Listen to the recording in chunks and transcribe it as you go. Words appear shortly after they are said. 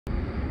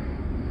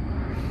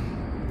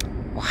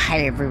Well,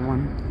 hi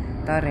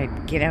everyone. Thought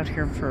I'd get out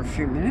here for a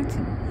few minutes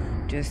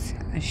and just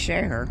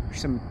share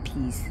some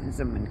peace and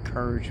some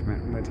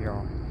encouragement with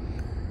y'all.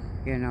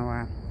 You know,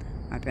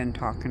 I've been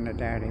talking to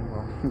Daddy.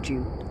 Well,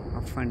 you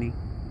are funny.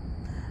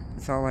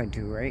 That's all I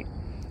do, right?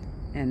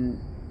 And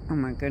oh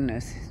my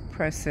goodness,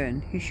 press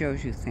in. He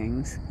shows you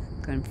things,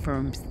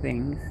 confirms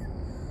things,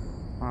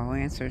 while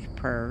answers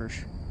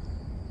prayers.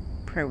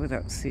 Pray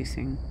without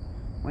ceasing.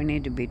 We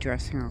need to be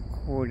dressing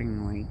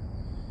accordingly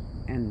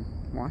and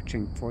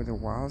watching for the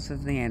wiles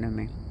of the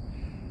enemy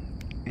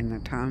in the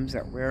times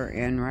that we're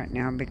in right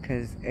now,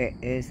 because it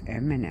is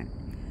imminent.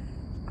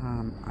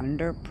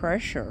 Under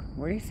pressure.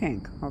 What do you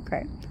think?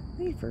 Okay,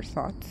 leave your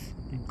thoughts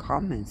and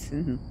comments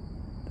in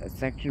the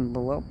section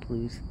below,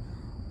 please.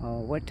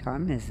 What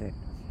time is it?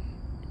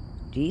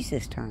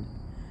 Jesus time.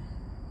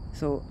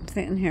 So I'm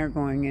sitting here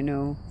going,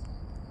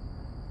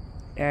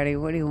 Daddy,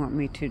 what do you want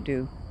me to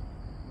do?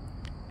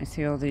 I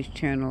see all these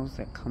channels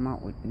that come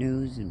out with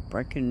news and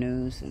breaking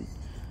news, and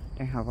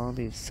they have all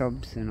these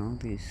subs and all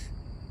these,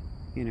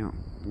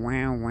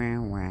 wah, wah,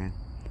 wah.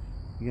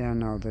 You gotta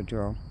know the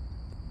drill.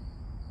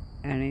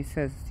 And he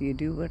says, you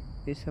do what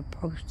you're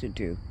supposed to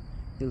do.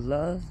 You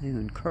love, you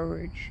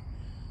encourage,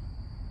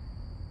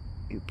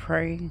 you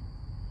pray,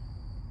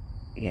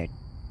 you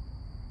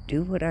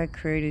do what I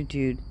created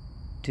you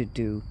to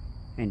do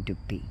and to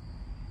be.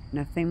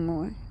 Nothing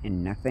more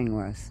and nothing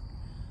less.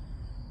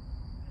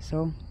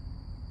 So,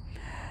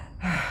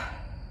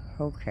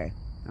 okay,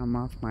 I'm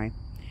off my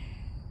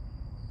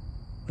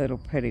little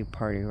pity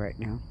party right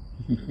now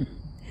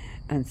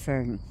and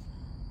saying,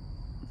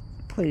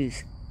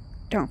 please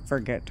don't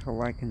forget to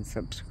like and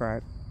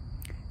subscribe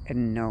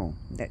and know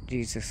that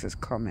Jesus is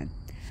coming.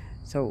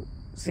 So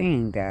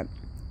seeing that,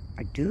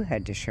 I do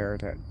had to share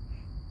that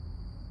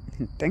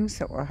things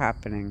that were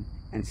happening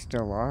and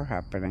still are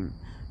happening,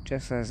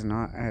 just as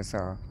not as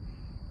a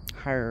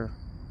higher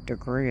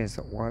degree as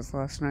it was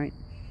last night,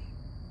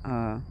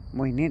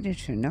 we needed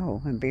to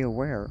know and be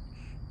aware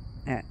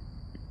that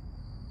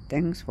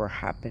things were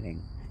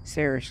happening,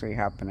 seriously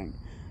happening,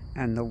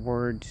 and the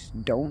words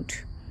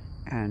don't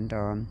and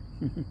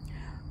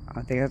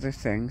the other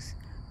things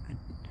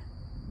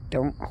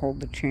don't hold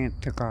the chance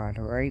to God,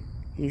 alright?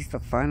 He's the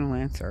final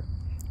answer,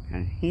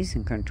 and He's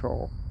in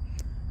control.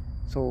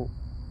 So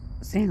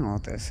seeing all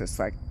this is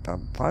like the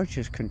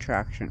largest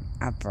contraction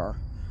ever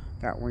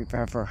that we've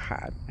ever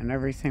had, and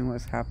everything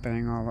was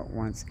happening all at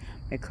once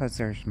because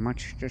there's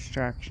much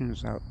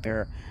distractions out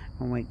there,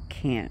 and we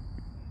can't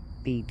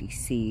be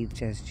deceived,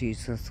 as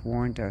Jesus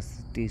warned us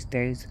that these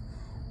days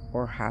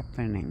were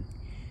happening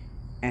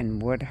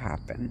and would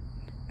happen.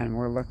 And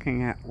we're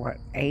looking at what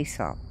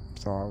Aesop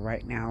saw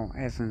right now,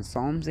 as in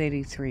Psalms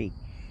 83,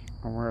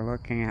 and we're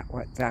looking at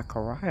what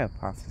Zechariah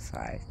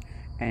prophesied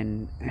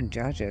and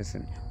Judges,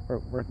 and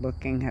we're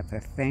looking at the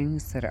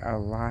things that are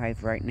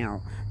alive right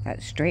now.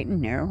 That straight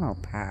and narrow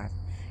path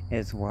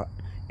is what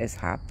is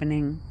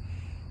happening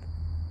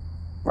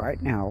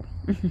right now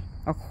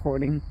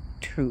according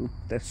to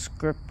the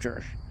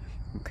scriptures.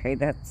 Okay,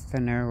 that's the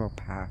narrow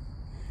path.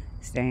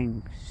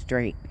 Staying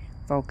straight,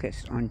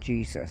 focused on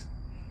Jesus,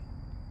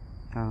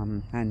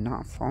 and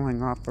not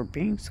falling off or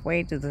being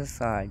swayed to the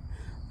side.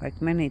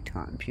 Like many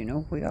times,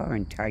 we are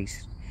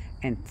enticed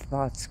and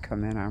thoughts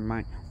come in our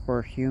mind.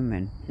 We're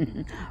human.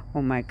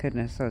 Oh my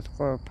goodness, those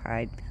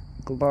glorified,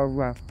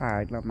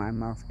 let my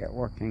mouth get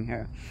working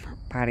here.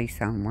 Bodies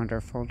sound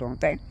wonderful, don't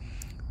they?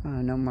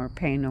 No more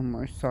pain, no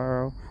more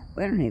sorrow.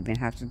 We don't even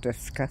have to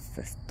discuss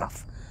this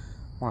stuff.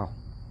 Wow.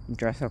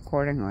 Dress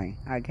accordingly.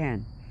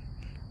 Again,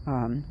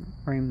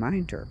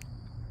 reminder.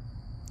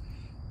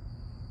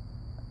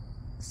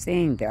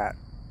 Seeing that,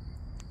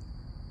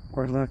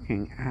 we're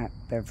looking at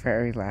the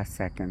very last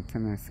seconds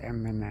in this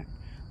imminent.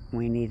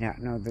 We need not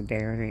know the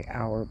day or the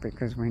hour,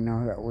 because we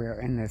know that we're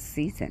in this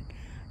season.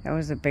 That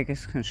was the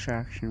biggest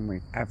contraction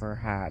we've ever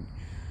had.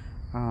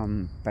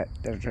 But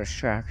the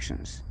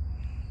distractions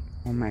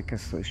will make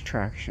us lose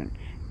traction.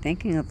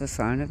 Thinking of the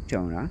sign of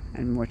Jonah,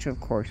 and which of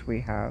course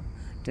we have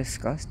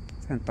discussed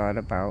and thought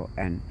about,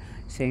 and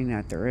seeing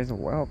that there is a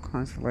well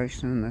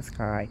constellation in the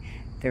sky,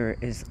 there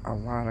is a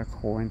lot of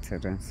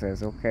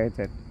coincidences, okay?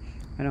 That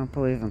I don't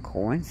believe in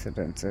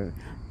coincidences,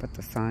 but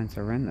the signs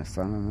are in the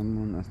sun and the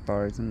moon, the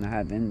stars in the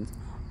heavens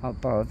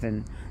above,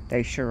 and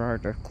they sure are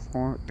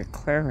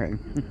declaring,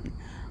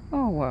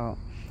 oh well,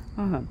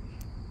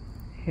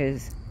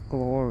 His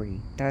glory,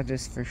 that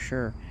is for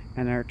sure,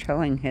 and they're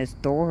telling His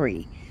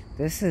story.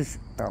 This is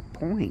the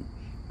point,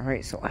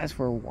 alright? So as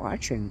we're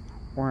watching,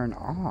 we're in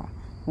awe.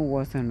 Who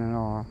wasn't in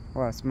awe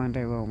last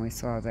Monday when we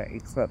saw that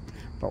eclipse?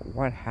 But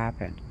what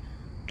happened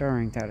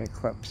during that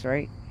eclipse,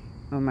 right?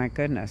 Oh my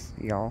goodness,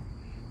 y'all.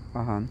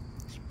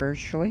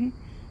 Spiritually,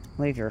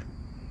 leave your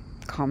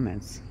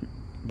comments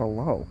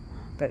below.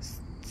 But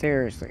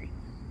seriously,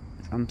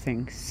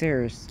 something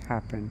serious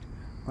happened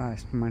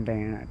last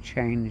Monday, and it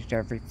changed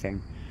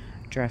everything.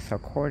 Dress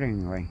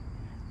accordingly.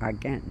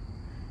 Again.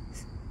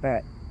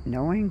 But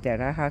knowing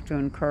that I have to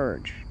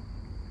encourage,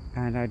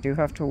 and I do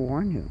have to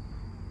warn you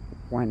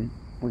when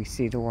we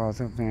see the walls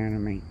of the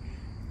enemy.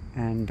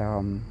 And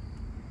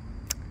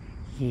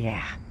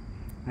Yeah,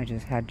 I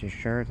just had to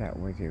share that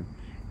with you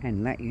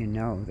and let you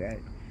know that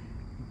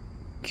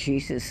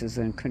Jesus is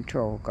in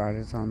control. God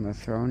is on the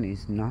throne.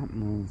 He's not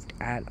moved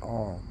at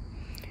all.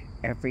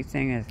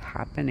 Everything is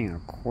happening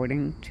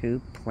according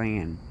to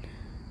plan.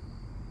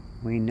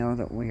 We know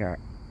that we are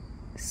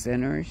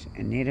sinners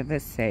in need of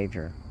a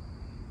Savior.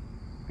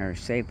 We are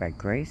saved by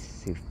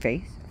grace through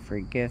faith,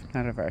 free gift,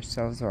 not of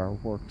ourselves or our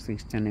works,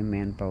 lest any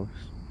man boast.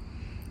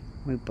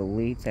 We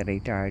believe that He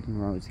died and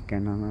rose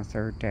again on the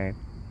third day.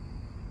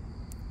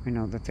 We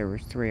know that there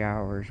was 3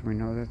 hours. We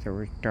know that there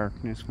was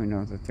darkness. We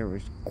know that there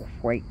was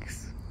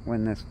quakes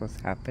when this was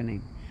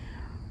happening.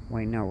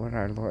 We know what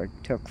our Lord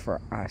took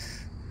for us,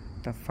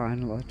 the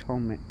final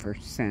atonement for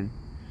sin.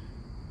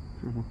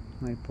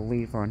 We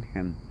believe on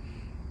Him.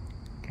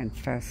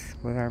 Confess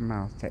with our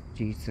mouth that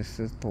Jesus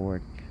is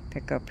Lord.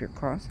 Pick up your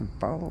cross and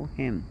follow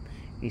Him.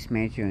 He's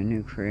made you a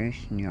new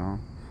creation, y'all.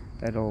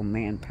 That old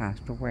man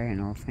passed away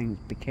and all things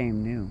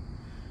became new.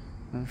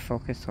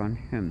 Focus on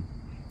Him.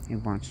 He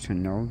wants to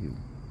know you.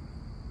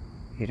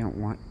 You don't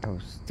want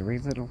those 3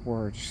 little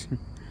words,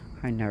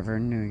 I never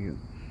knew you,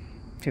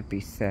 to be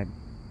said.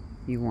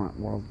 You want,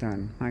 well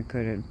done, my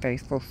good and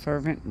faithful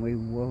servant. We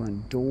will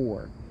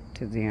endure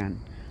to the end.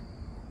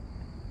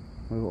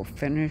 We will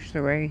finish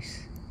the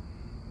race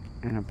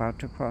and about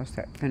to cross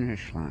that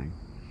finish line.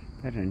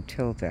 But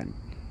until then,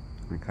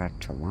 I got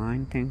to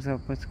line things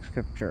up with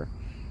Scripture.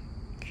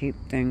 Keep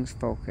things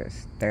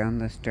focused. Stay on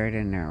the straight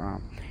and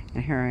narrow.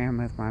 And here I am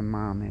with my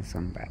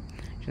momism, but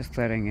just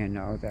letting you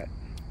know that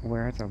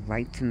we're the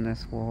lights in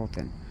this world,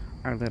 and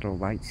our little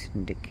lights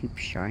need to keep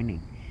shining.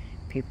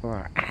 People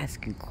are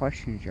asking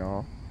questions,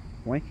 y'all.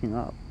 Waking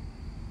up.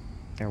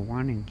 They're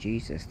wanting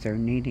Jesus. They're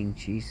needing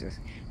Jesus.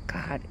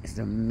 God is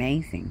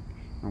amazing.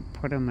 Don't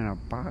put Him in a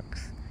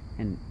box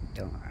and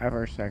don't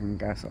ever second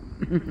guess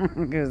Him,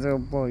 because it'll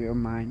blow your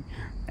mind.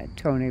 That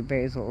Tony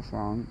Basil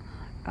song,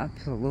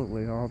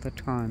 absolutely all the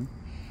time.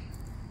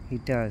 He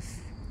does.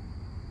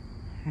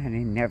 And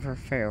He never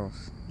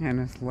fails. And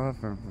His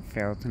love never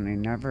fails. And He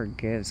never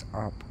gives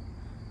up.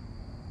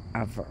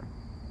 Ever.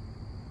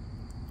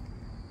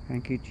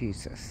 Thank you,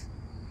 Jesus.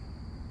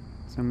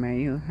 So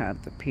may you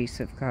have the peace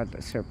of God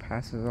that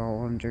surpasses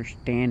all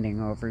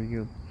understanding over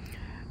you.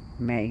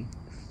 May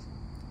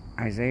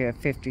Isaiah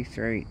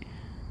 53,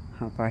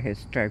 how by His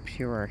stripes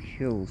you are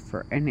healed,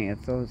 for any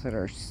of those that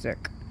are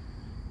sick.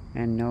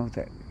 And know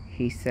that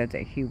He said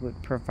that He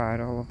would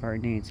provide all of our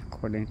needs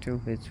according to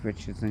His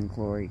riches and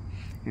glory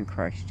in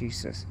Christ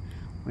Jesus.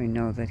 We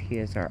know that He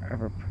is our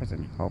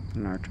ever-present help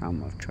in our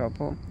time of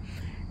trouble,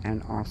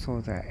 and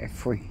also that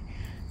if we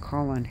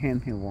call on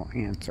Him, He will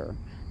answer.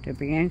 To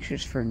be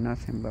anxious for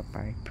nothing, but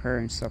by prayer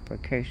and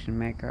supplication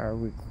make our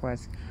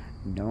requests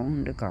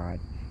known to God.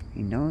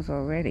 He knows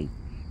already.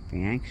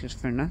 Be anxious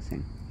for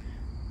nothing.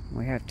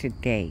 We have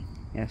today.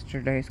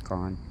 Yesterday's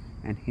gone,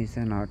 and He's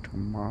in our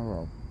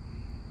tomorrow.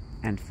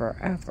 And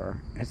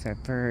forever is a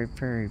very,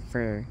 very,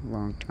 very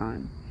long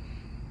time.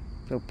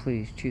 So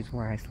please choose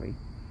wisely.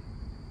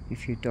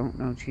 If you don't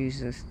know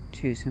Jesus,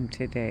 choose Him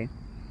today.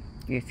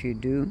 If you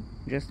do,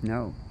 just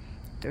know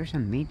there's a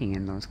meeting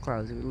in those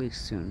clouds really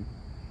soon.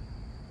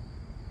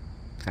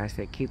 I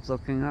say keep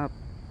looking up.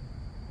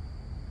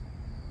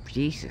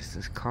 Jesus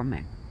is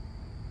coming.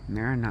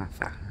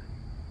 Maranatha.